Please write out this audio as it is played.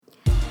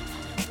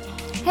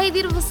Hey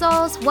beautiful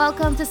souls,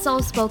 welcome to Soul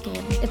Spoken.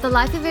 If the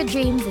life of your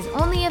dreams is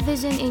only a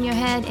vision in your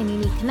head and you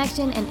need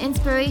connection and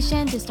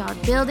inspiration to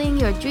start building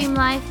your dream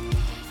life,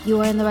 you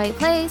are in the right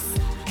place.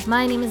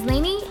 My name is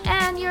Lainey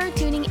and you're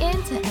tuning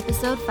in to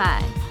episode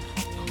 5.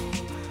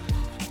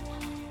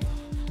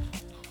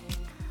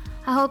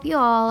 I hope you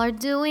all are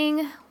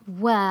doing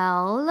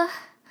well.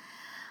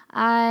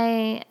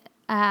 I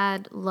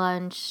had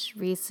lunch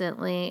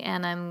recently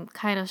and I'm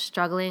kind of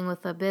struggling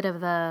with a bit of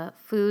the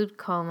food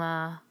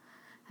coma.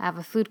 I have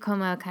a food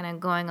coma kind of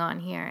going on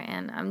here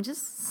and I'm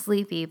just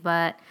sleepy,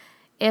 but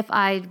if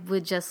I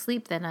would just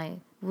sleep, then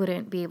I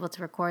wouldn't be able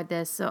to record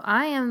this. So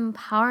I am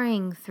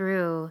powering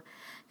through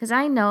because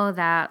I know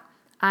that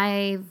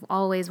I've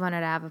always wanted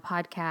to have a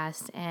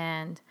podcast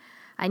and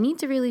I need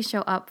to really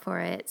show up for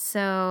it.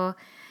 So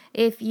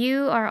if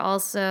you are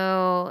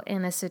also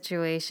in a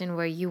situation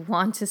where you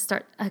want to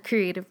start a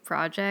creative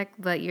project,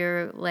 but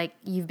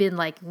you've been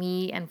like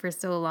me and for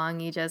so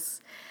long you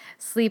just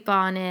sleep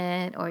on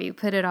it or you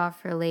put it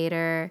off for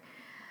later.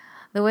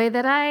 The way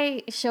that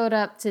I showed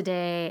up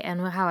today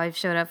and how I've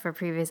showed up for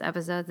previous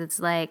episodes, it's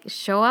like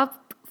show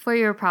up for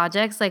your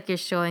projects like you're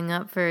showing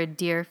up for a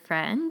dear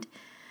friend.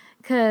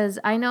 Because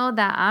I know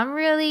that I'm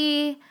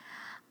really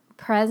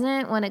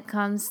present when it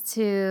comes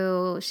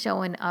to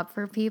showing up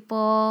for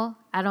people.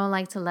 I don't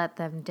like to let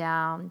them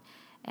down.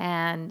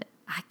 And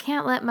I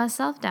can't let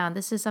myself down.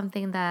 This is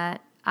something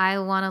that I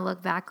want to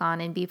look back on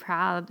and be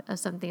proud of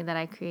something that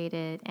I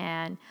created.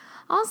 And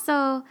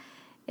also,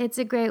 it's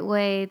a great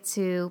way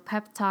to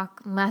pep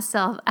talk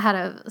myself out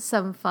of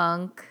some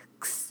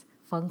funks.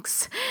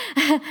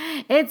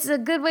 It's a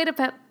good way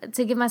to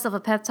give myself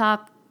a pep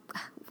talk,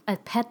 a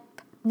pep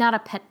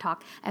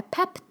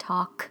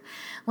talk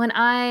when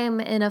I'm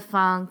in a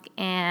funk,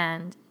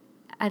 and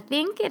I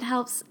think it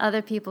helps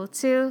other people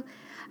too.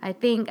 I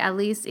think at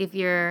least if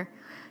you're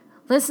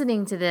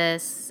listening to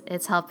this,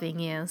 it's helping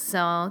you.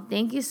 So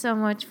thank you so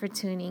much for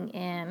tuning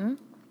in.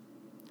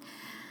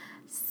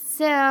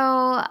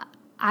 So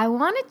I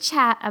want to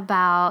chat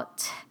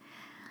about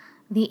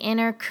the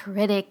inner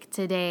critic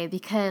today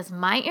because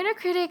my inner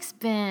critic's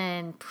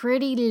been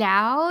pretty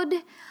loud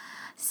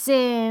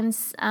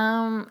since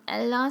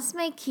I lost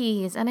my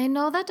keys. And I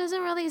know that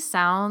doesn't really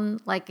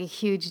sound like a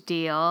huge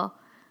deal.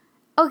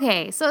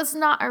 Okay, so it's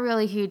not a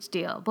really huge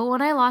deal. But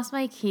when I lost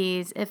my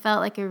keys, it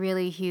felt like a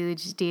really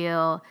huge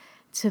deal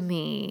to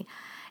me.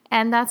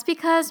 And that's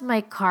because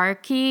my car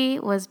key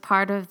was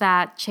part of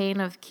that chain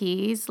of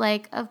keys.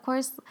 Like, of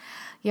course,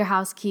 your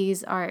house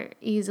keys are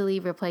easily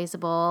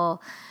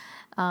replaceable.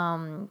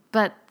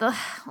 But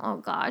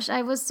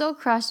I was so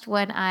crushed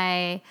when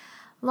I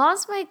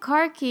lost my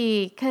car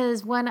key.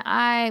 Because right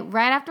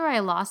after I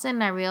lost it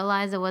and I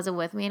realized it wasn't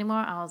with me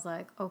anymore, I was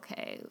like,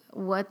 okay,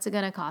 what's it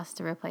going to cost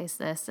to replace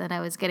this? And I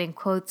was getting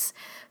quotes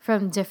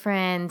from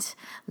different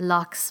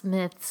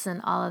locksmiths and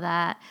all of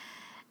that.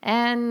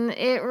 And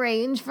it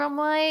ranged from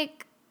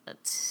like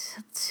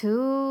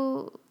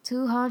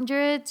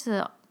 200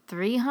 to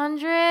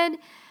 300.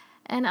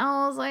 And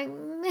I was like,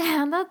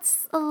 man,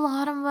 that's a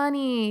lot of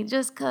money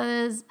just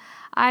because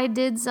I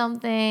did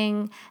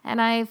something and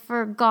I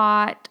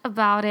forgot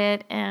about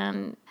it.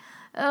 And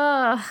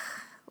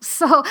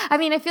so, I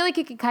mean, I feel like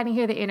you can kind of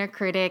hear the inner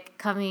critic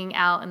coming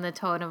out in the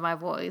tone of my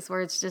voice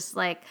where it's just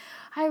like,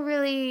 I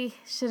really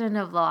shouldn't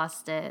have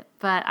lost it.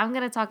 But I'm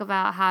going to talk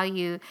about how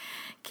you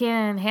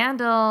can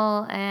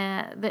handle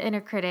the inner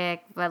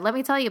critic. But let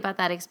me tell you about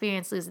that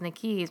experience losing the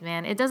keys,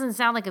 man. It doesn't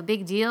sound like a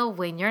big deal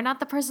when you're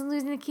not the person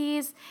losing the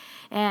keys.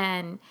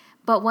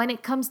 But when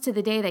it comes to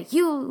the day that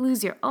you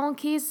lose your own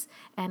keys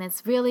and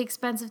it's really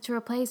expensive to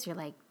replace, you're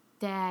like,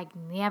 dag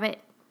nabbit.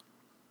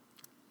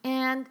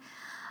 And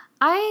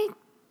I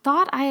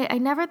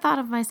never thought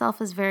of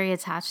myself as very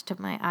attached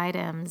to my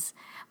items.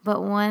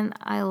 But when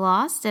I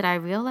lost it, I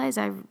realized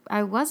I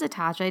was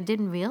attached. I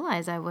didn't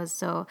realize I was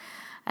so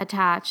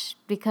attached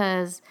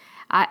because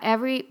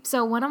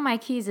so one of my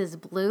keys is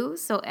blue.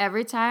 So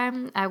every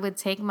time I would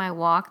take my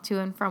walk to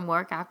and from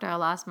work after I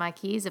lost my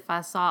keys, if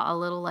I saw a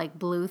little like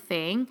blue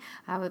thing,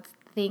 I would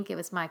think it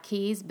was my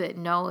keys, but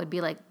no, it'd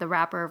be like the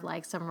wrapper of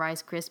like some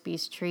Rice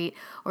Krispies treat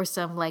or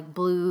some like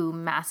blue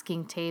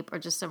masking tape or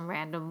just some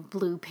random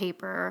blue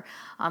paper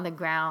on the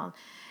ground.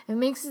 It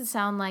makes it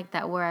sound like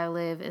that where I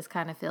live is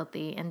kind of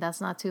filthy, and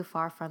that's not too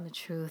far from the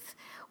truth.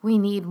 We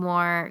need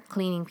more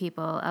cleaning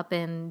people up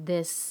in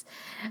this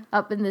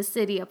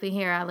city. Up in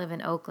here, I live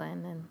in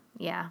Oakland, and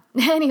yeah.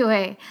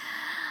 Anyway,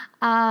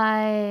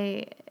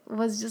 I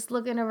was just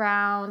looking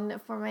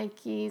around for my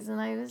keys and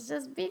I was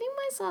just beating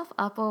myself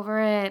up over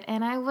it,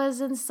 and I was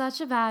in such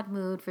a bad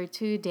mood for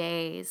 2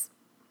 days.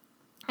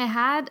 I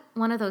had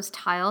one of those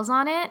tiles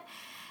on it,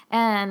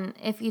 and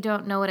if you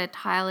don't know what a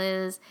tile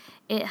is,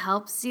 it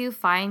helps you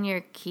find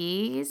your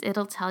keys.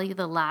 It'll tell you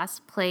the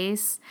last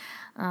place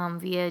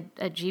via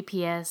a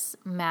GPS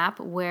map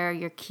where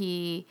your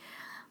key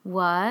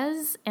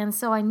was. And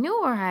so I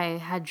knew where I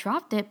had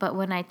dropped it, but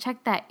when I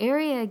checked that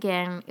area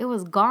again, it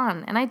was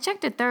gone. And I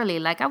checked it thoroughly.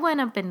 Like I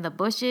went up in the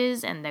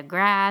bushes and the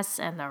grass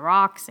and the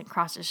rocks and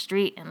across the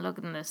street and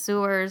looked in the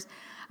sewers.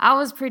 I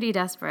was pretty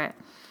desperate.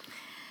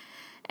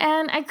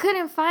 And I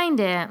couldn't find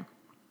it.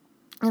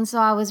 And so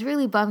I was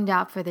really bummed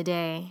out for the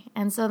day.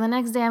 And so the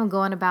next day I'm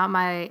going about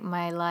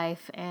my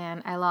life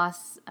and I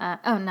lost,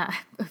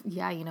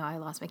 I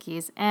lost my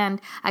keys.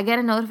 And I get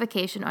a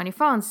notification on your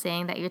phone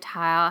saying that your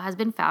tile has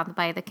been found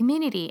by the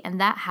community. And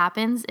that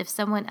happens if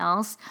someone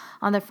else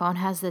on their phone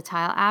has the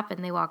tile app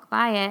and they walk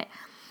by it.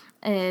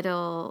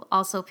 It'll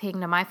also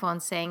ping to my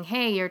phone saying,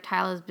 hey, your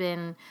tile has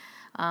been,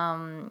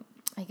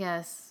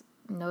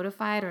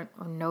 notified or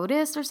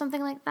noticed or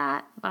something like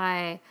that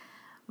by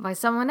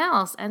someone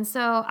else. And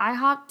so I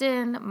hopped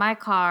in my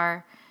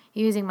car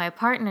using my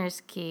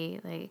partner's key,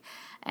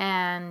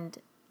 and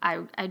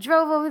I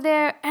drove over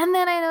there, and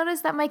then I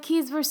noticed that my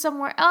keys were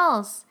somewhere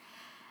else.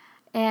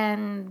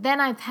 And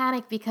then I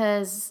panicked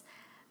because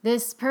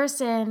this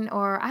person,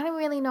 or I don't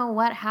really know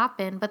what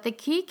happened, but the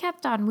key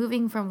kept on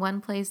moving from one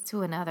place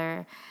to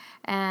another.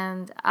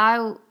 And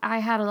I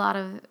had a lot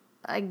of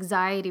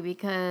anxiety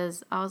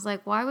because I was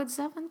like, why would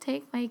someone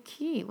take my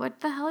key?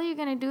 What the hell are you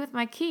going to do with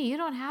my key? You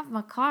don't have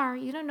my car.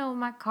 You don't know what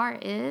my car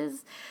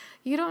is.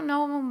 You don't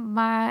know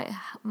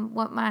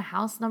what my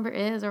house number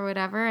is or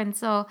whatever. And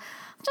so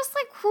I'm just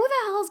like, who the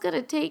hell is going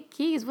to take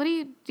keys? What do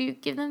you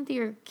give them to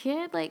your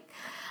kid? I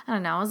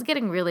don't know. I was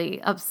getting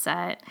really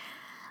upset.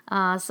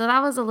 So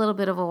that was a little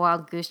bit of a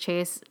wild goose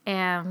chase.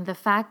 And the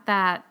fact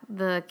that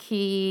the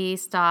key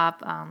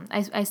stopped,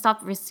 I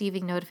stopped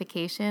receiving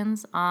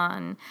notifications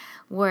on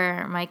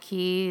where my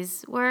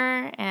keys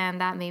were.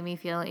 And that made me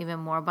feel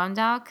even more bummed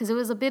out because it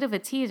was a bit of a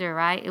teaser,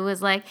 right? It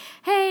was like,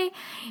 hey,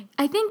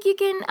 I think you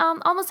can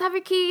almost have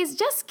your keys.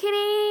 Just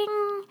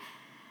kidding.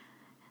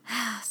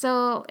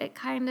 So it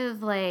kind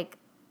of when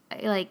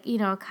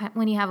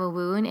you have a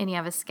wound and you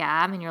have a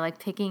scab and you're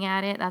picking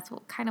at it, that's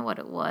kind of what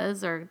it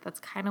was, or that's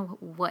kind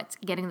of what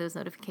getting those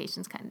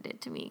notifications kind of did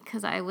to me,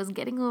 because I was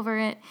getting over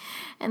it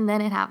and then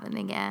it happened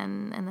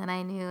again, and then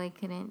I knew I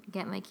couldn't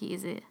get my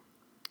keys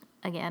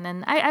again.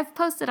 And I've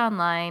posted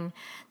online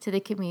to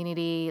the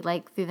community,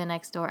 through the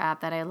Nextdoor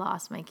app, that I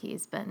lost my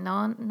keys, but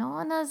no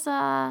one has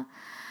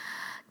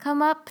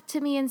come up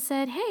to me and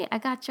said, hey, I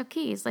got your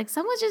keys.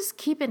 Someone's just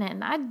keeping it,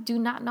 and I do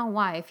not know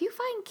why. If you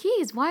find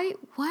keys, why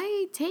are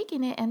you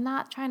taking it and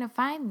not trying to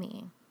find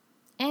me?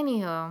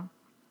 Anywho,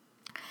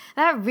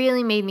 that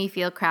really made me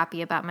feel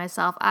crappy about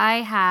myself.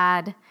 I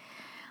had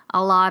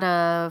a lot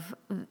of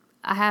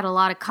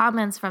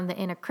comments from the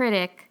inner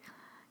critic,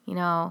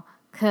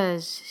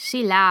 because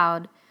she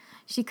loud,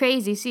 she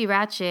crazy, she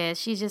ratchet.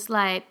 She's just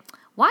like,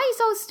 why are you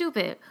so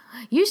stupid?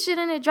 You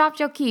shouldn't have dropped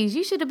your keys.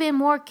 You should have been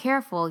more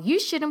careful. You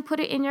shouldn't put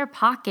it in your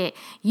pocket.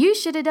 You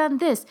should have done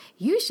this.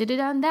 You should have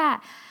done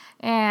that.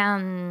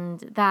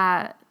 And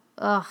that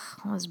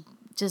was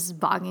just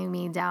bogging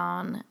me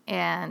down.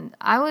 And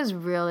I was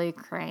really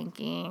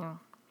cranking.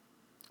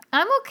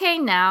 I'm okay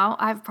now.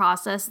 I've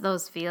processed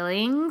those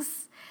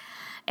feelings.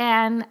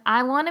 And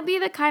I want to be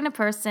the kind of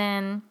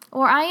person,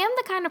 or I am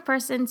the kind of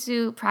person,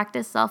 to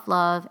practice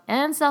self-love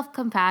and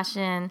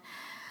self-compassion.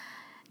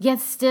 Yet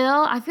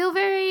still, I feel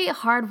very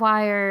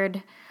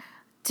hardwired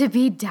to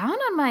be down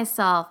on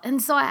myself.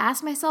 And so I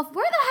asked myself,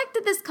 where the heck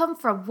did this come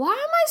from? Why am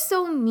I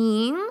so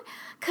mean?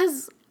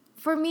 Because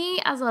for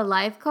me as a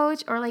life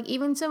coach, or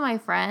even to my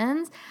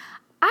friends,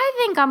 I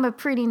think I'm a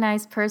pretty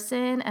nice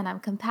person, and I'm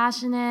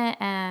compassionate,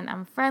 and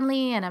I'm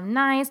friendly, and I'm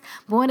nice.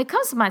 But when it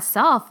comes to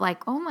myself,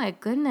 oh my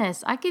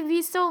goodness, I could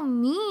be so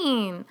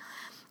mean.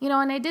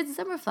 And I did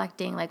some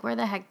reflecting, where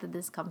the heck did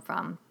this come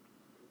from?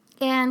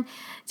 And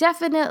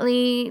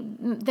definitely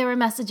there were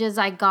messages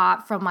I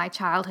got from my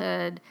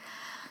childhood,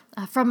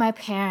 from my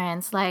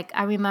parents.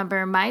 I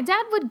remember my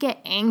dad would get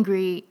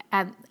angry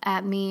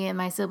at me and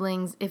my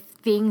siblings if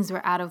things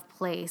were out of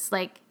place.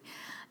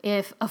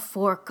 If a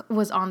fork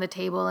was on the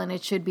table and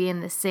it should be in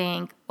the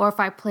sink, or if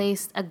I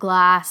placed a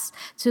glass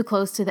too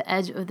close to the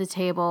edge of the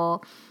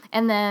table.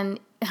 And then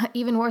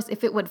even worse,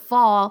 if it would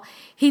fall,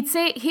 he'd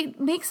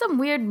make some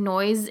weird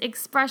noise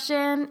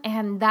expression,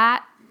 and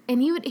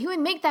he would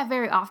make that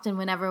very often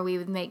whenever we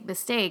would make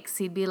mistakes.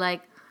 He'd be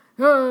like,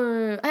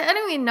 I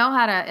don't even know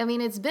how to,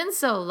 it's been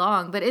so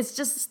long, but it's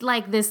just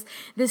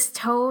this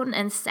tone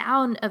and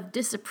sound of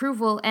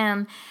disapproval,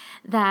 and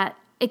that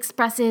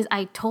expresses,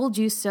 I told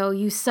you so,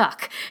 you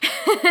suck.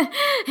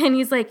 And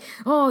he's like,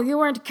 oh, you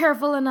weren't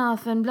careful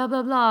enough, and blah,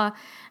 blah, blah.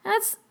 And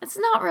it's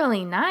not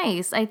really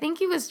nice. I think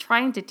he was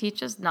trying to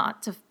teach us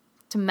not to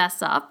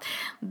mess up,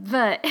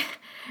 but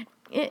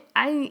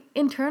I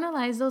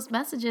internalized those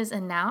messages,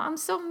 and now I'm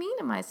so mean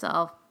to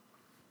myself.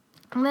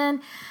 And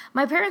then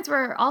my parents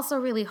were also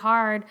really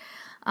hard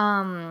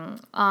on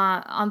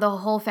the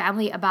whole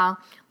family about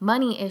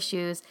money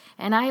issues.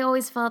 And I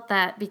always felt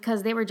that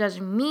because they were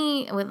judging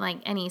me with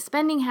any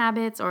spending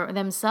habits, or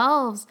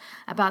themselves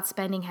about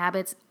spending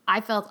habits, I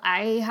felt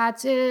I had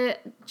to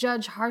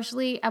judge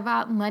harshly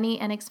about money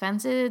and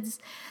expenses,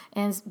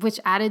 and which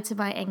added to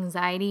my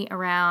anxiety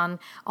around,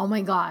 oh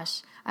my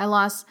gosh, I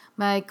lost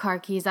my car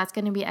keys. That's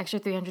going to be extra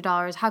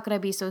 $300. How could I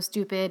be so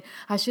stupid?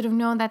 I should have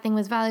known that thing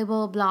was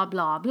valuable, blah,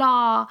 blah,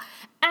 blah.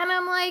 And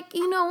I'm like,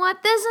 you know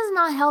what? This is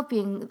not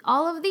helping.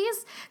 All of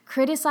these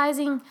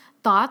criticizing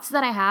thoughts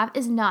that I have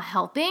is not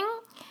helping.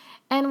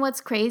 And what's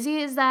crazy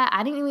is that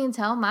I didn't even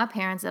tell my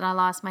parents that I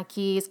lost my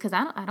keys, because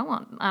I don't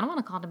want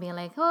to call them being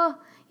like, oh,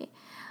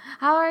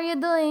 how are you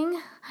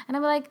doing? And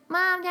I'm like,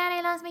 Mom, Dad,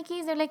 I lost my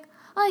keys. They're like,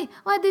 oh,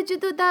 why did you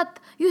do that?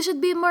 You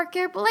should be more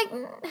careful. Like,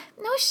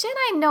 no shit,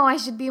 I know I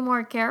should be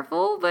more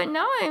careful, but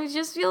no, I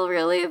just feel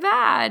really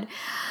bad.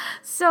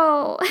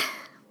 So,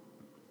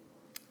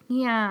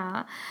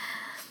 yeah.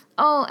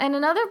 Oh, and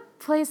another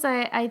place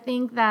I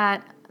think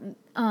that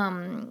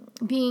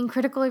being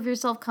critical of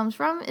yourself comes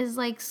from is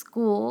like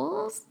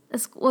schools,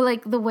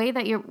 like the way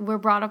that we're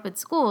brought up at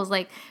schools.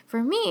 Like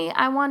for me,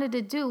 I wanted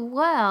to do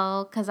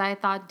well because I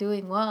thought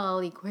doing well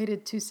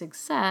equated to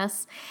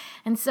success.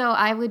 And so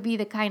I would be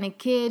the kind of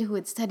kid who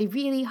would study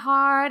really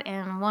hard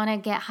and want to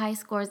get high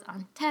scores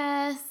on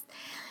tests.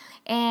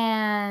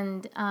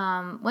 And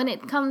when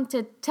it come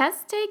to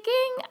test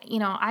taking,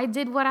 I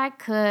did what I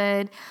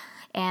could,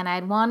 and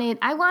I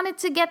wanted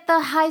to get the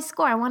high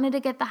score. I wanted to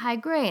get the high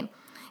grade.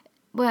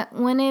 But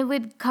when it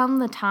would come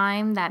the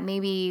time that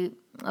maybe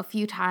a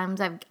few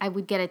times I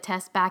would get a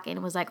test back and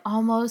it was like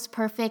almost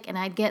perfect and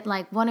I'd get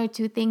like one or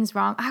two things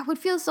wrong, I would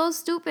feel so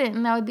stupid.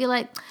 And I would be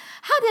like,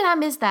 how did I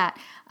miss that?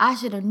 I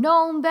should have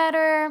known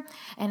better.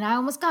 And I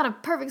almost got a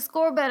perfect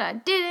score, but I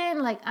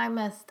didn't. Like, I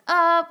messed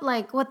up.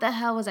 Like, what the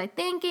hell was I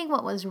thinking?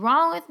 What was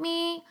wrong with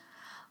me?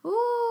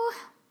 Ooh,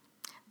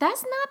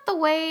 that's not the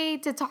way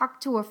to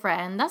talk to a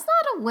friend. That's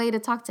not a way to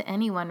talk to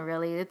anyone,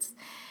 really.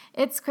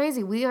 It's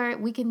crazy.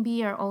 We can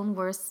be our own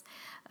worst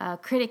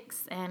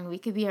critics, and we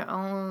could be our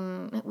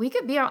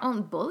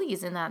own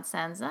bullies in that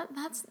sense.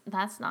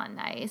 That's not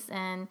nice.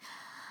 And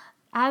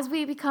as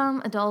we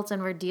become adults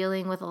and we're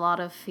dealing with a lot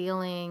of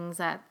feelings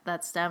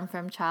that stem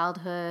from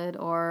childhood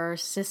or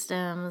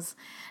systems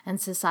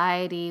and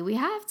society, we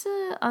have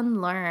to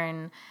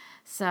unlearn.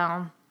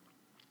 So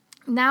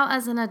now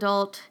as an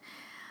adult,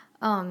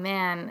 oh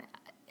man,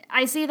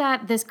 I see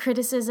that this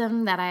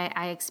criticism that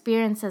I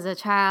experienced as a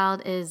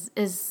child is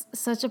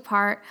such a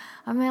part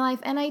of my life,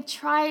 and I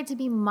try to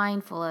be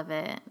mindful of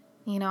it.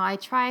 I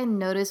try and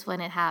notice when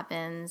it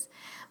happens.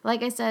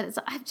 Like I said,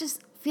 I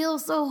just feel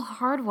so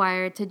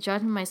hardwired to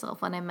judge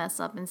myself when I mess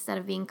up instead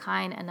of being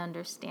kind and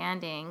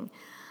understanding.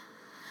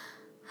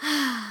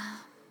 I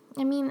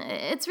mean,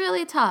 it's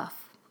really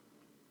tough.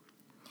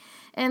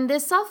 And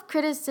this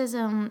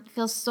self-criticism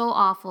feels so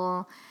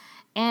awful,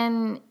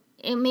 and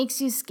it makes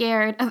you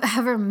scared of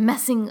ever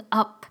messing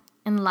up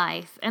in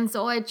life. And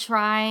so I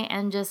try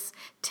and just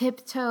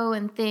tiptoe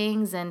in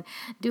things and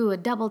do a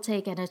double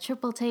take and a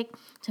triple take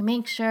to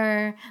make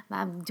sure that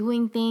I'm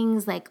doing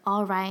things like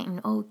all right and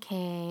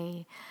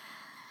okay.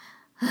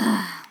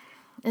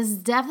 This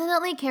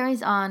definitely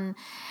carries on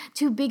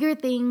to bigger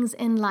things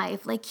in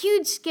life, like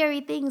huge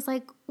scary things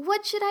like,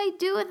 what should I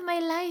do with my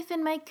life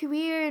and my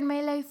career and my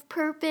life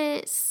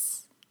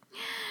purpose?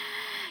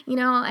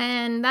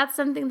 And that's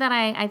something that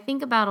I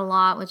think about a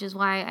lot, which is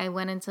why I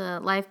went into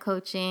life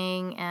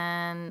coaching,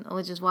 and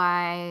which is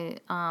why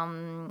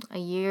a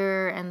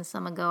year and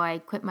some ago I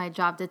quit my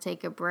job to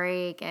take a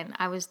break, and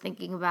I was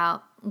thinking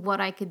about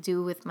what I could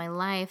do with my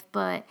life.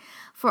 But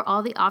for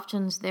all the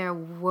options there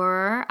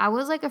were, I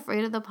was like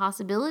afraid of the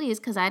possibilities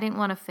because I didn't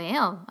want to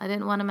fail. I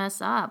didn't want to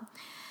mess up.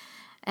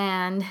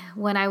 And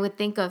when I would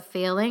think of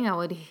failing,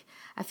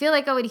 I feel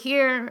like I would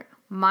hear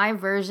my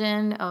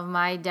version of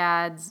my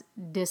dad's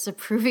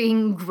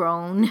disapproving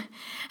groan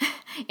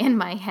in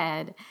my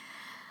head.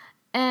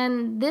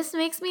 And this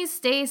makes me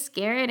stay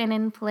scared and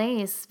in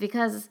place,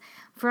 because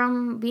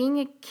from being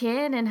a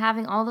kid and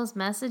having all those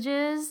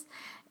messages,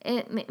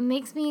 it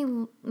made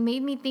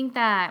me think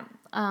that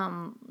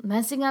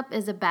messing up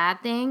is a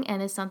bad thing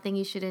and is something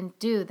you shouldn't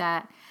do,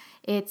 that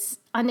it's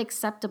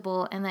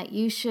unacceptable, and that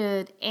you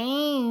should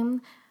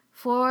aim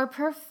for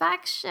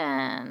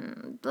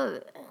perfection.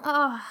 But,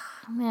 oh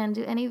man,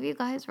 do any of you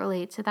guys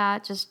relate to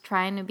that? Just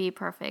trying to be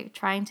perfect,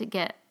 trying to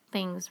get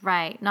things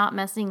right, not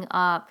messing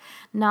up,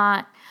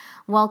 not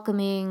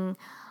welcoming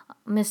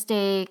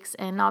mistakes,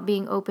 and not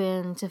being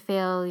open to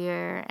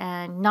failure,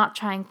 and not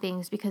trying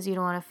things because you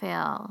don't want to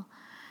fail.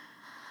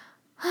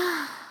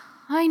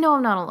 I know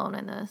I'm not alone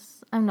in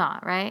this. I'm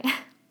not, right?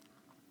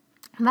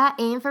 That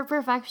aim for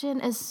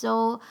perfection is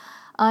so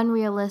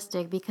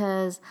unrealistic,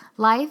 because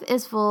life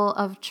is full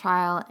of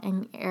trial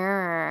and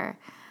error.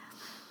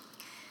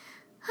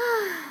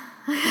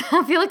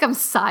 I feel like I'm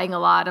sighing a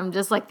lot. I'm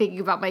just like thinking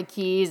about my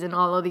keys and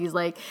all of these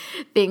like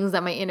things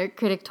that my inner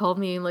critic told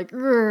me. I'm like,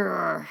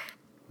 Rrr.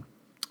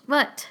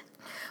 But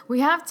we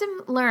have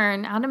to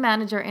learn how to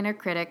manage our inner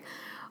critic,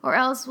 or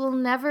else we'll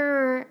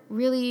never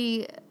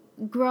really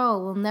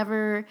grow.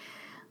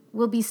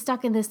 We'll be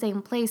stuck in the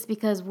same place,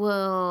 because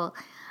we'll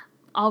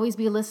always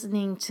be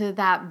listening to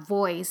that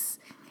voice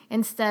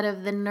instead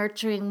of the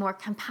nurturing, more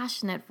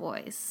compassionate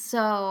voice.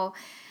 So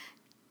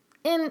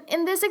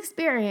in this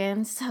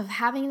experience of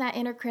having that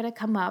inner critic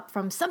come up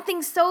from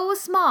something so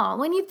small,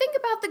 when you think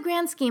about the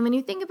grand scheme and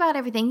you think about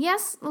everything,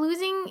 yes,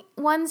 losing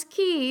one's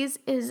keys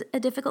is a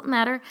difficult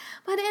matter,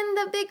 but in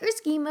the bigger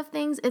scheme of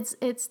things,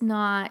 it's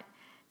not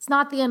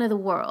the end of the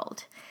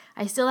world.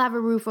 I still have a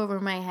roof over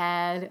my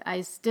head.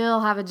 I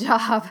still have a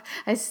job.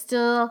 I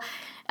still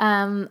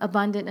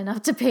abundant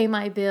enough to pay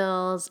my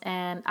bills,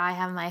 and I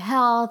have my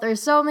health.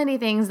 There's so many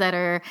things that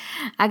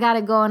I got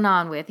it going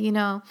on with,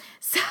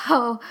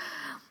 So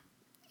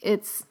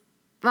it's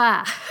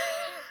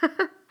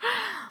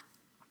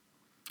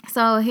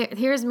So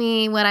here's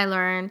me, what I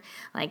learned,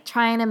 like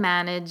trying to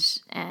manage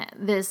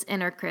this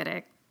inner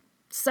critic.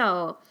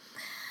 So,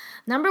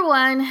 number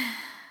 1,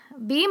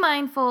 be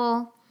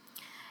mindful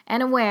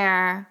and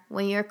aware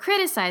when you're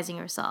criticizing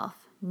yourself.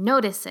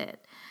 Notice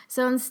it.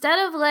 So instead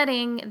of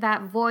letting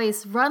that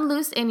voice run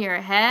loose in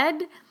your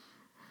head,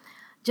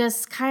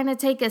 just kind of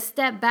take a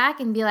step back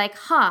and be like,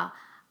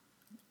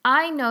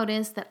 I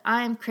notice that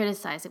I'm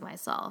criticizing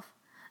myself.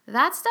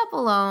 That step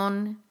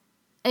alone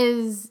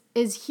is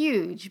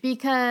huge,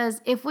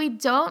 because if we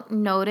don't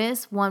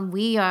notice when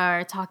we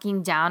are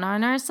talking down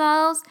on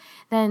ourselves,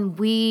 then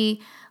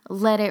we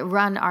let it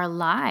run our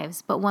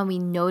lives. But when we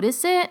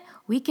notice it,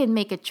 we can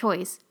make a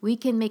choice. We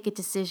can make a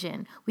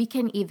decision. We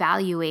can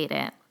evaluate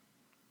it.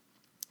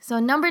 So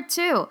number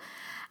 2,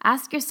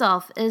 ask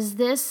yourself, is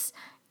this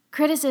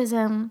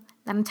criticism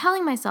that I'm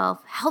telling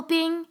myself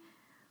helping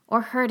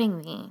or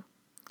hurting me?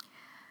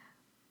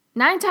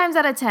 9 times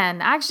out of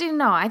 10, actually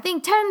no, I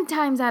think 10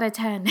 times out of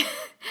 10,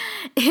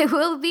 it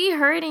will be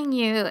hurting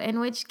you, in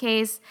which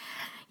case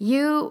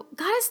you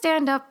gotta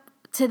stand up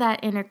to that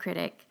inner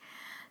critic.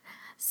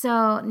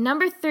 So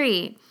number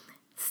 3,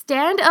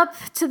 stand up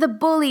to the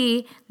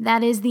bully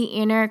that is the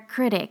inner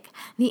critic.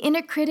 The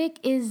inner critic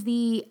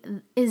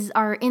is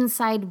our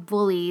inside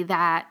bully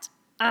that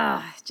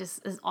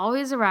just is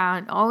always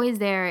around, always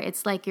there.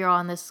 It's like you're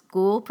on the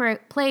school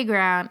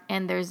playground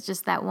and there's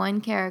just that one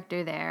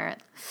character there.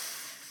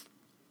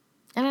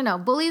 I don't know,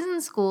 bullies in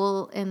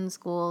schools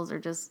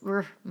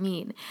we're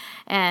mean.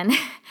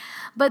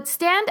 But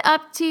stand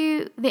up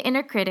to the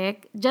inner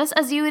critic just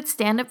as you would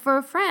stand up for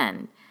a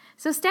friend.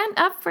 So stand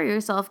up for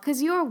yourself,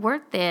 because you're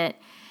worth it.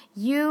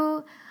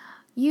 You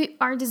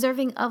are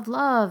deserving of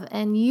love,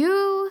 and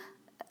you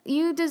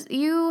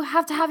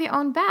have to have your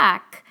own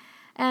back.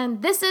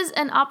 And this is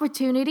an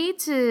opportunity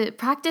to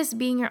practice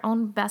being your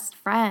own best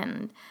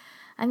friend.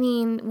 I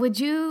mean, would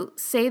you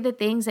say the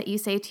things that you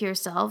say to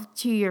yourself,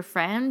 to your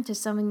friend, to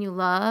someone you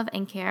love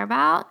and care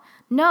about?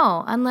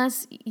 No,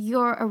 unless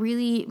you're a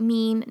really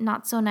mean,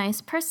 not so nice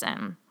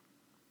person.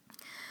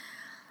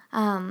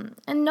 And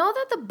know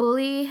that the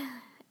bully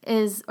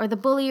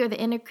or the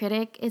inner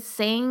critic is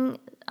saying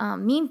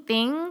mean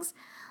things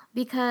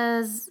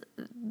because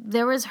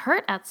there was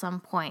hurt at some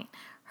point.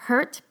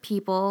 Hurt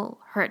people,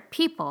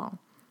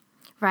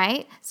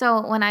 right?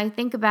 So when I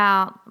think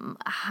about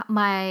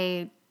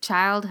my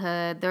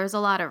childhood, there was a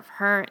lot of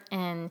hurt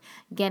in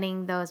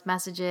getting those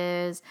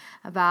messages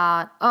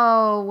about,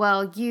 oh,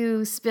 well,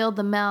 you spilled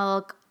the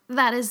milk.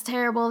 That is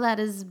terrible. That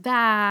is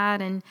bad.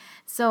 And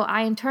so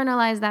I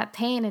internalized that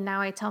pain, and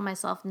now I tell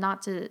myself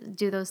not to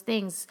do those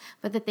things.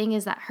 But the thing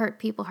is that hurt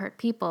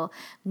people.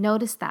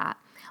 Notice that.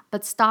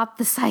 But stop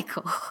the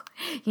cycle.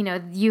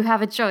 You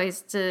have a choice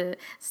to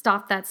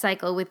stop that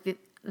cycle with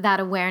that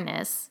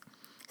awareness.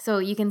 So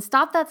you can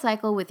stop that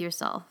cycle with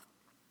yourself.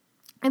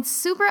 It's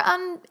super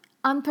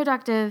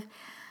unproductive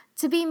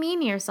to be mean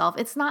to yourself.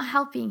 It's not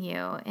helping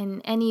you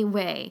in any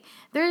way.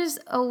 There's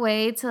a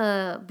way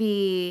to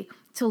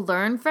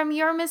learn from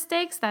your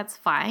mistakes. That's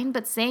fine.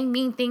 But saying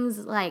mean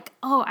things like,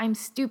 oh, I'm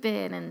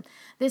stupid and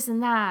this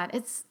and that,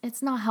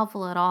 it's not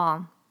helpful at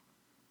all.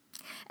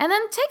 And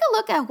then take a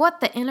look at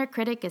what the inner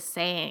critic is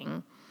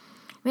saying.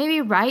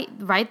 Maybe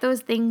write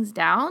those things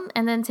down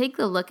and then take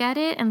a look at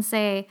it and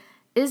say,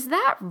 is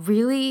that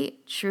really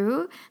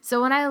true?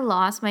 So when I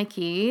lost my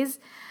keys,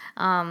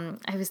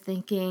 I was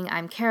thinking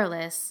I'm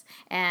careless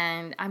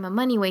and I'm a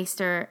money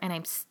waster and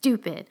I'm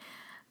stupid.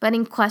 But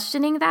in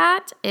questioning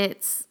that,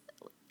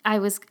 I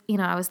was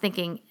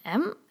thinking,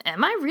 am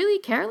I really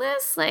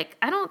careless? Like,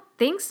 I don't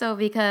think so,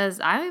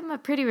 because I'm a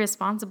pretty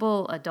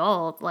responsible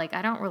adult. Like,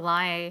 I don't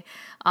rely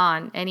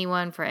on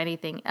anyone for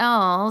anything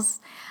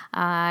else.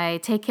 I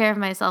take care of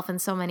myself in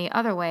so many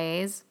other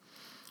ways.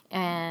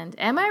 And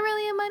am I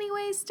really a money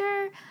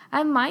waster?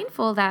 I'm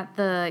mindful that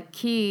the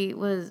key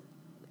was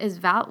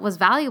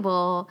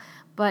valuable,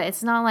 but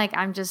it's not like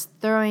I'm just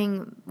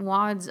throwing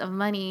wads of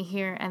money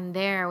here and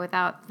there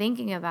without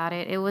thinking about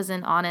it. It was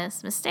an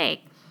honest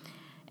mistake.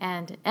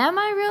 And am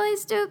I really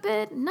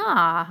stupid?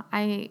 Nah.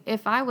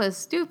 If I was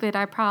stupid,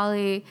 I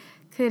probably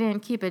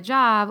couldn't keep a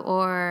job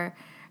or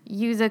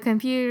use a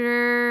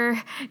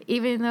computer,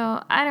 even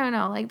though, I don't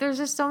know, like there's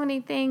just so many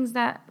things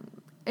that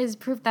is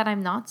proof that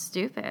I'm not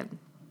stupid.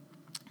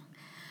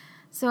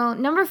 So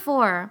number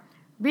 4,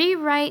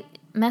 rewrite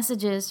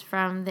messages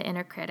from the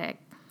inner critic.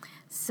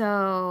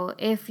 So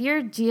if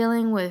you're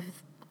dealing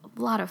with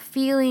lot of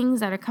feelings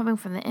that are coming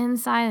from the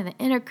inside and the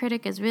inner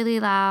critic is really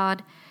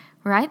loud,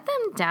 write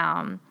them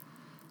down.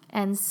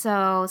 And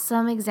so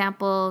some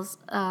examples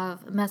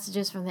of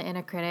messages from the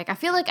inner critic. I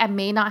feel like I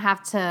may not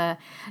have to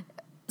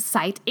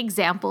cite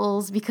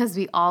examples because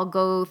we all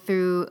go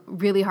through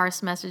really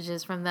harsh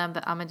messages from them,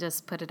 but I'm going to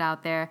just put it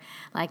out there.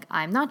 Like,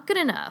 I'm not good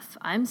enough.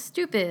 I'm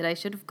stupid. I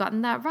should have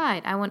gotten that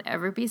right. I won't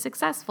ever be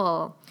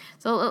successful.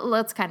 So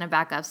let's kind of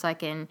back up so I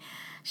can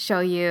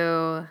show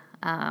you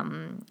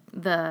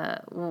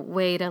the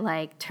way to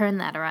like turn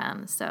that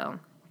around. So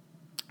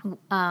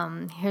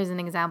here's an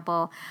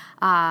example.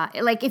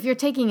 Like if you're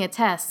taking a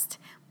test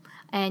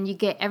and you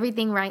get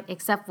everything right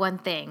except one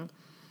thing,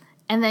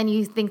 and then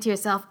you think to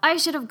yourself, I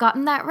should have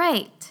gotten that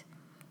right.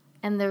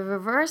 And the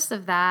reverse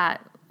of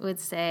that would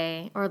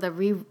say, or the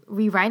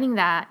rewriting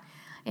that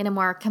in a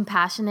more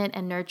compassionate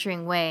and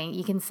nurturing way,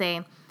 you can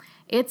say,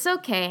 it's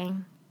okay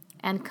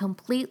and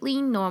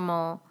completely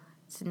normal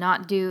to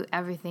not do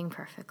everything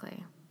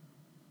perfectly.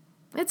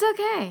 It's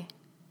okay.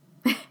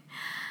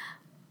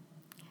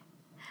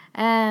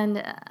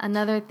 And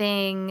another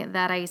thing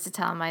that I used to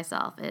tell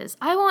myself is,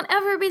 I won't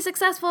ever be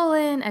successful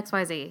in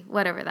XYZ,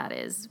 whatever that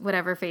is,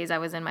 whatever phase I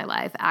was in my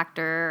life,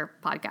 actor,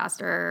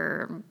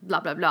 podcaster, blah,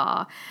 blah,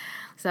 blah.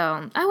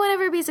 So I won't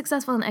ever be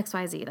successful in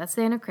XYZ. That's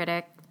the inner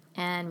critic.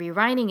 And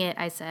rewriting it,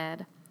 I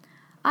said,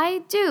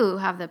 I do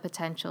have the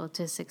potential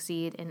to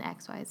succeed in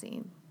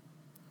XYZ.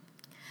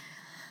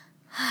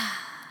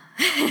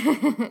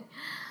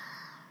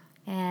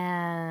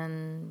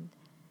 And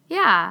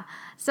yeah,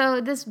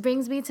 so this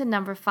brings me to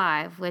number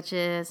 5, which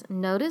is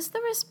notice the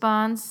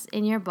response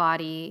in your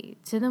body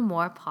to the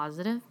more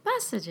positive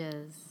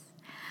messages,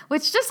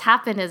 which just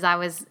happened as I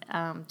was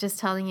just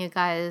telling you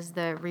guys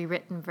the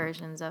rewritten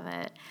versions of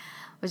it,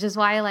 which is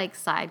why I like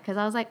sighed, because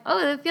I was like,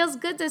 oh, it feels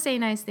good to say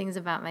nice things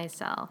about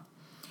myself.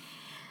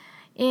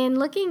 In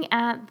looking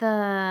at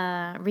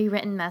the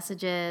rewritten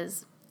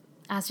messages,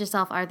 ask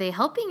yourself, are they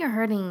helping or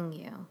hurting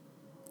you?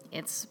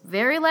 It's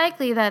very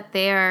likely that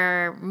they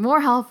are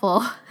more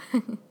helpful.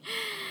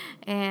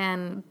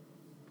 And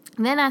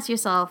then ask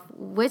yourself,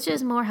 which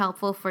is more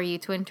helpful for you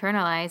to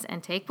internalize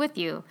and take with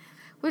you?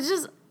 Which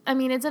is, I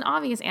mean, it's an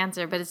obvious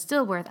answer, but it's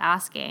still worth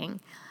asking.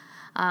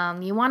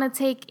 You want to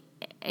take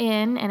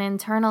in and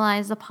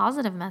internalize the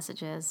positive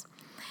messages.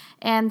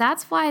 And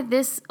that's why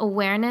this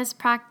awareness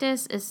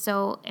practice is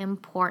so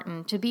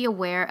important, to be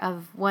aware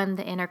of when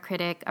the inner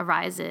critic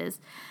arises.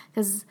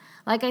 Because,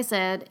 like I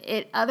said,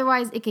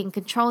 otherwise it can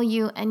control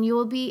you, and you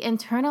will be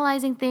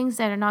internalizing things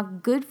that are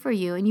not good for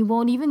you, and you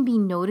won't even be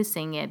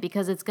noticing it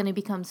because it's going to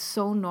become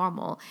so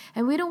normal.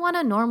 And we don't want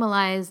to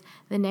normalize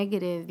the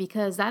negative,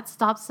 because that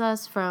stops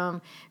us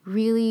from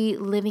really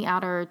living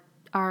out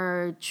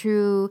our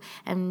true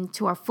and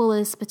to our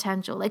fullest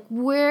potential. Like,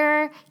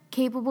 we're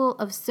capable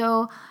of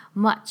so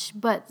much,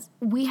 but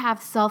we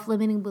have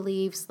self-limiting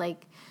beliefs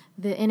like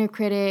the inner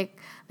critic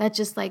that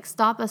just like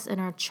stop us in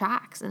our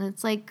tracks. And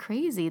it's like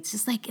crazy. It's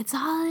just like, it's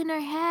all in our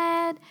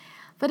head,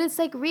 but it's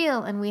like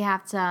real. And we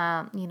have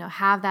to,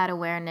 have that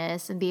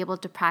awareness and be able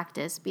to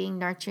practice being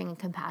nurturing and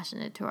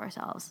compassionate to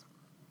ourselves.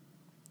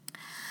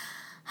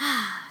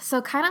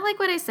 So kind of like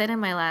what I said in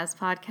my last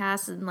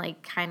podcast, and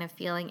like kind of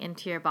feeling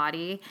into your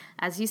body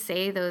as you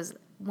say those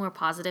more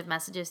positive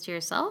messages to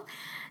yourself,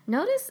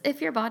 notice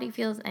if your body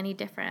feels any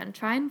different.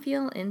 Try and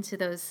feel into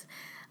those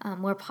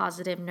more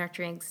positive,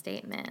 nurturing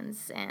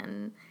statements.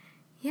 And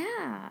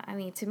yeah, I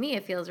mean, to me,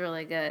 it feels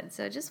really good.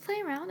 So just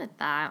play around with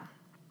that.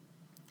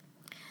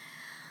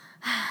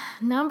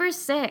 Number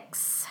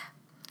 6,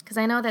 because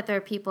I know that there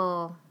are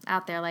people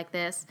out there like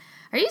this.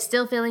 Are you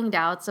still feeling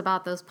doubts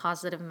about those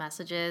positive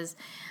messages?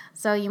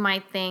 So you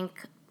might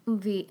think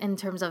in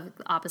terms of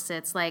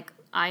opposites, like,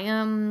 I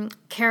am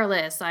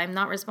careless, I'm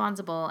not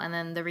responsible. And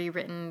then the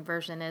rewritten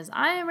version is,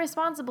 I am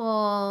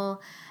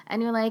responsible.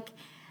 And you're like,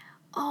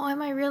 oh,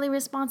 am I really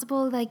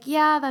responsible? Like,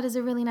 yeah, that is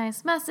a really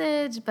nice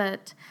message,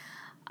 but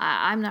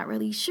I'm not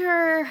really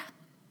sure.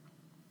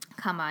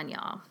 Come on,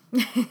 y'all.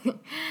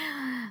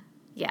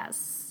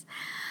 Yes.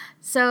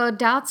 So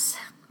doubts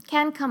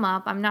can come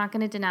up. I'm not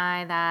going to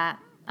deny that.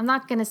 I'm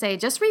not going to say,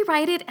 just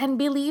rewrite it and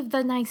believe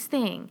the nice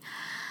thing.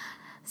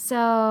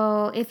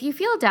 So if you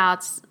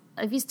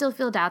still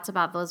feel doubts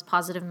about those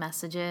positive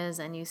messages,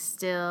 and you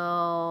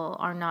still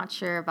are not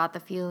sure about the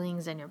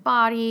feelings in your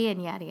body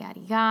and yada, yada,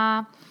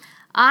 yada,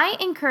 I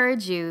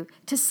encourage you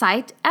to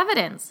cite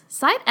evidence.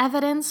 Cite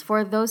evidence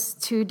for those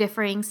two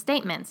differing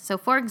statements. So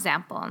for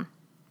example,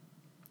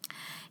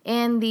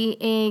 in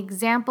the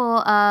example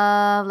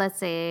of, let's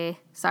say,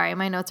 sorry,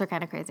 my notes are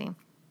kind of crazy.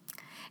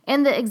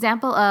 In the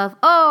example of,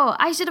 oh,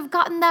 I should have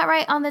gotten that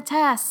right on the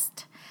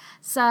test.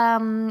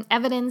 Some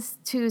evidence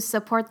to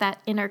support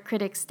that inner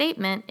critic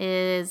statement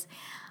is,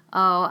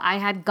 oh, I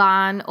had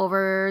gone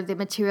over the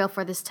material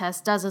for this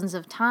test dozens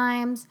of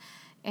times,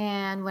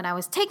 and when I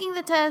was taking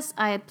the test,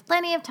 I had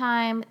plenty of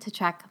time to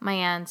check my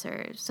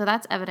answers. So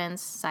that's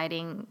evidence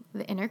citing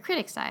the inner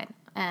critic side.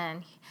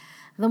 And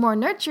the more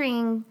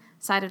nurturing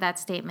side of that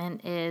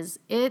statement is,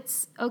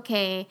 it's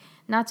okay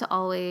not to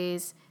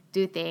always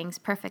do things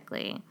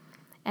perfectly.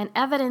 And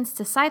evidence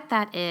to cite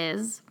that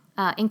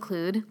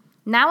include,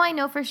 now I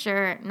know for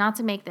sure not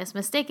to make this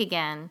mistake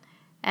again.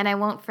 And I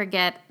won't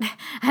forget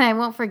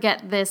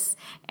this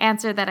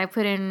answer that I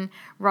put in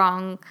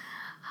wrong,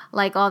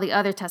 like all the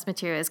other test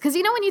materials. Because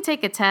when you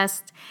take a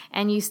test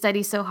and you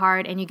study so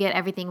hard and you get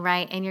everything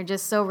right and you're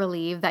just so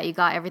relieved that you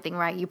got everything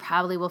right, you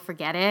probably will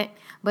forget it.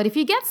 But if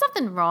you get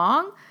something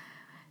wrong,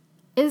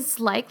 it's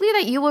likely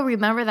that you will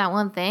remember that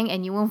one thing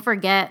and you won't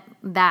forget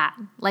that.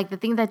 Like the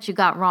thing that you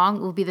got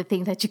wrong will be the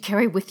thing that you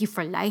carry with you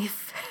for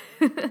life.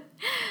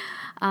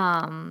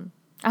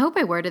 I hope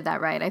I worded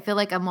that right. I feel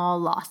like I'm all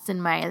lost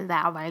in my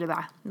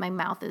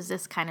mouth is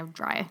just kind of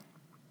dry.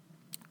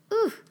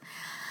 Ooh.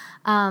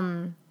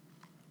 And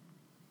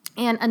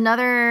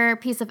another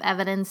piece of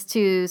evidence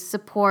to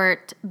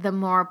support the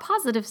more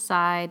positive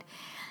side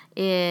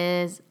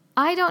is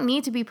I don't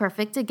need to be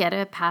perfect to get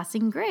a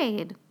passing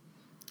grade.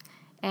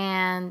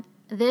 And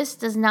this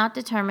does not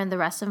determine the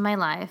rest of my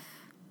life.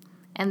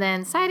 And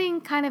then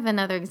citing kind of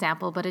another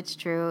example, but it's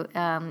true,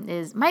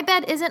 is my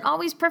bed isn't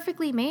always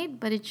perfectly made,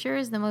 but it sure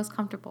is the most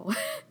comfortable.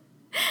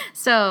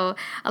 So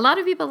a lot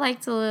of people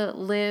like to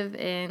live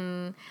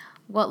in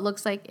what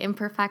looks like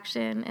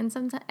imperfection,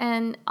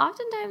 and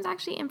oftentimes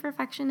actually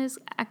imperfection is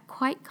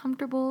quite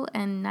comfortable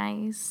and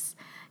nice.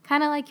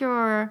 Kind of like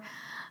your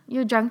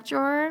junk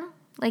drawer.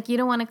 Like you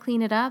don't want to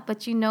clean it up,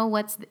 but you know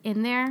what's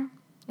in there.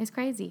 It's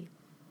crazy.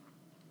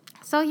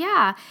 So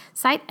yeah,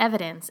 cite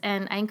evidence.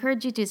 And I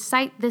encourage you to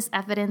cite this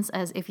evidence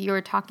as if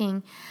you're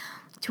talking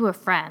to a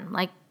friend.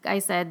 Like I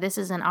said, this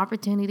is an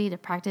opportunity to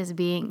practice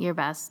being your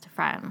best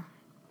friend.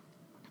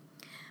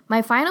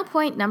 My final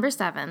point, number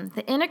 7,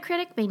 the inner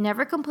critic may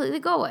never completely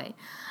go away,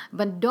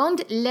 but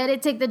don't let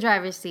it take the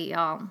driver's seat,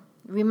 y'all.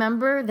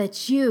 Remember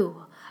that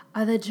you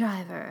are the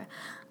driver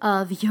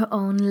of your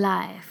own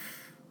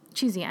life.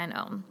 Cheesy, I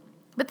know.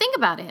 But think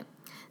about it.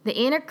 The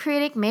inner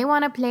critic may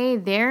want to play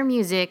their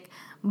music,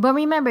 but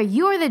remember,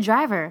 you're the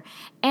driver.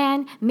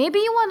 And maybe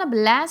you want to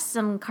blast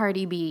some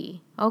Cardi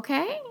B,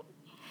 okay?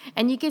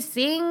 And you can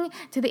sing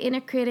to the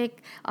inner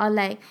critic or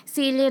like,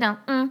 see little,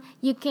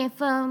 you can't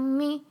fool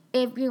me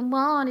if you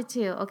wanted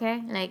to,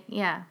 okay? Like,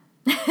 yeah.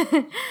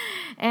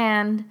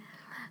 And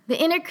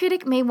the inner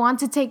critic may want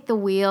to take the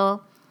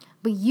wheel,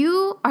 but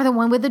you are the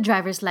one with the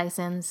driver's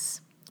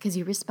license because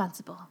you're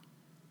responsible.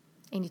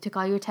 And you took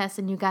all your tests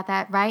and you got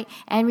that right.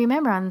 And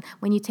remember,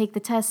 when you take the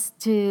test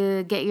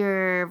to get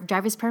your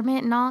driver's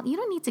permit and all, you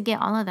don't need to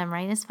get all of them,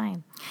 right? It's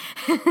fine.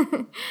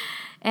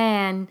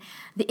 And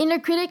the inner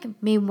critic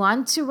may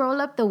want to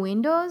roll up the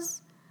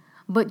windows,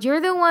 but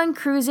you're the one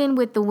cruising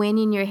with the wind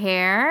in your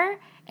hair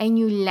and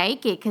you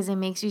like it because it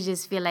makes you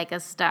just feel like a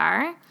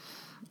star.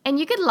 And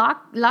you could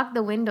lock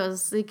the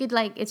windows. You could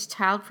it's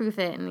childproof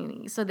it,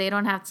 and so they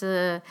don't have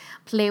to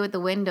play with the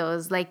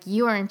windows. Like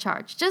you are in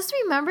charge. Just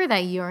remember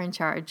that you're in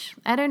charge.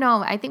 I don't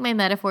know. I think my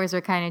metaphors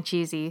are kind of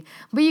cheesy,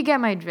 but you get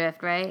my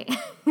drift, right?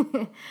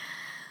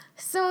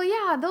 So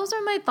yeah, those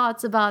are my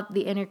thoughts about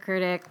the inner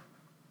critic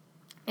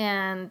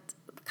and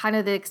kind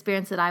of the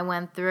experience that I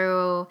went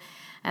through.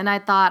 And I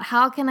thought,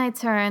 how can I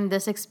turn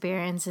this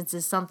experience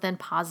into something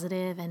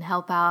positive and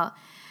help out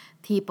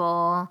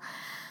people?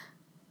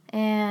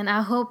 And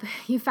I hope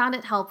you found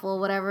it helpful,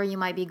 whatever you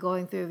might be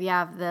going through. If you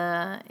have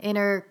the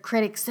inner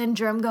critic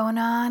syndrome going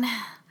on,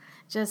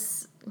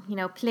 just,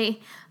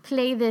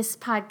 play this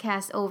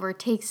podcast over,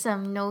 take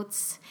some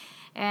notes,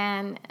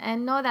 and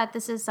know that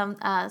this is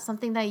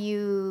something that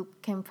you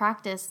can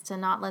practice to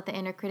not let the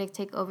inner critic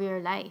take over your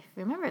life.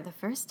 Remember, the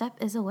first step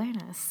is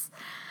awareness.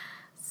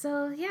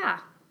 So, yeah.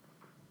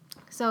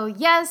 So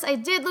yes, I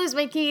did lose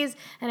my keys,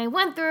 and I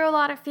went through a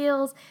lot of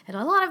feels and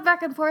a lot of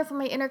back and forth with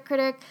my inner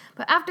critic,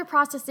 but after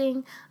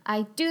processing,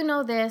 I do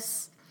know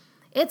this.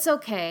 It's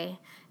okay.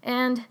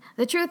 And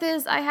the truth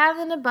is, I have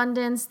an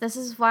abundance. This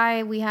is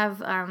why we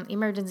have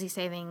emergency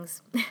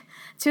savings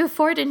to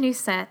afford a new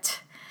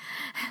set.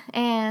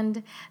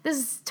 And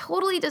this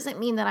totally doesn't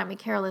mean that I'm a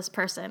careless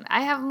person.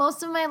 I have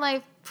most of my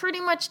life pretty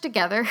much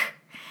together.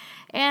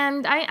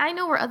 And I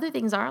know where other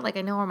things are. Like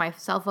I know where my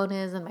cell phone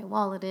is and my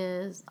wallet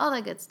is, all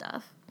that good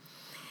stuff.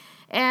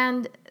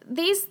 And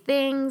these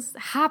things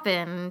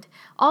happened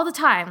all the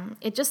time.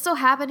 It just so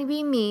happened to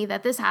be me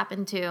that this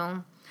happened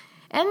to.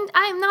 And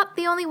I'm not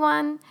the only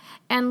one.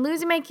 And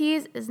losing my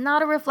keys is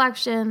not a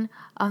reflection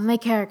of my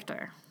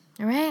character.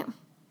 All right?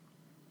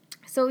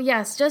 So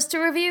yes, just to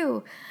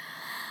review,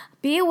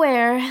 be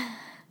aware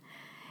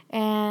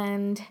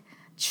and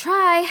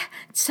try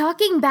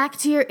talking back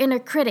to your inner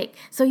critic.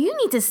 So you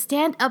need to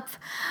stand up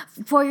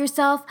for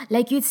yourself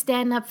like you'd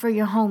stand up for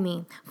your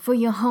homie, for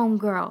your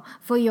homegirl,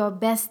 for your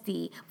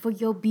bestie, for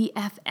your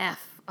BFF,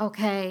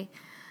 okay?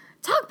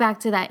 Talk back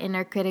to that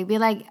inner critic. Be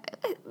like,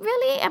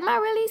 really? Am I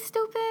really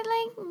stupid?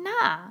 Like,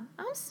 nah,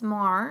 I'm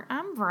smart.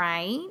 I'm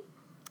bright.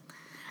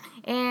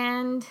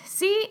 And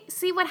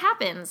see what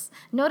happens.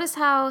 Notice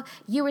how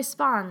you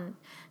respond.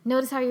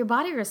 Notice how your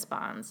body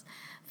responds.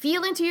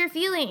 Feel into your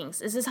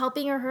feelings. Is this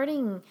helping or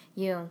hurting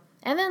you?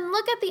 And then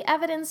look at the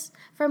evidence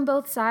from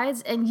both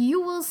sides, and you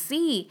will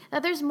see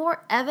that there's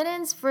more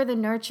evidence for the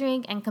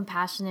nurturing and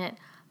compassionate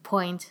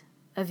point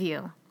of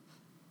you.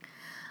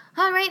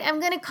 All right, I'm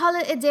going to call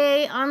it a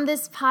day on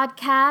this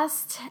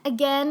podcast.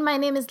 Again, my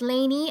name is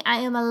Lainey. I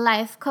am a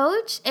life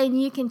coach, and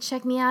you can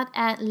check me out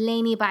at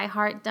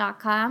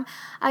laineybyheart.com.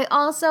 I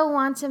also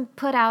want to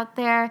put out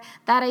there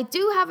that I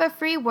do have a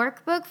free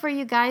workbook for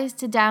you guys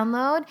to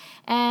download,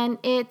 and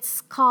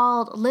it's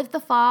called Lift the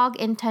Fog,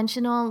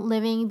 Intentional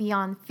Living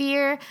Beyond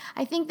Fear.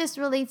 I think this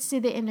relates to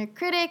the inner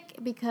critic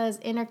because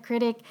inner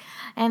critic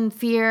and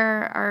fear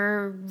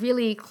are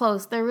really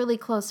close. They're really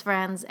close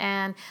friends,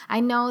 and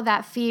I know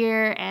that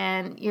fear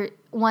and your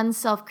one's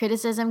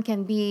self-criticism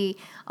can be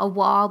a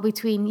wall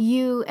between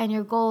you and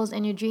your goals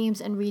and your dreams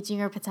and reaching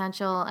your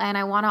potential. And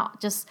I want to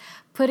just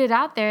put it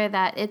out there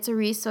that it's a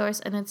resource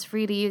and it's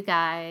free to you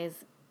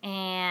guys.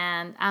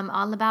 And I'm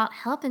all about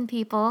helping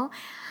people.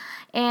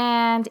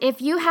 And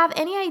if you have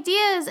any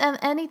ideas of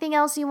anything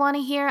else you want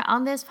to hear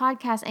on this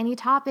podcast, any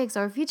topics,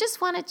 or if you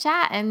just want to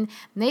chat and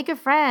make a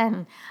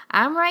friend,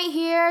 I'm right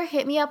here.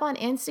 Hit me up on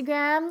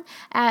Instagram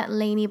at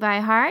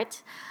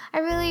LaineyByHeart. I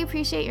really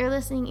appreciate your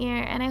listening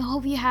ear, and I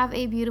hope you have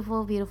a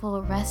beautiful,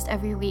 beautiful rest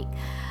of your week.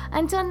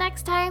 Until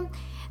next time,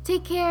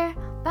 take care.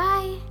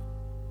 Bye.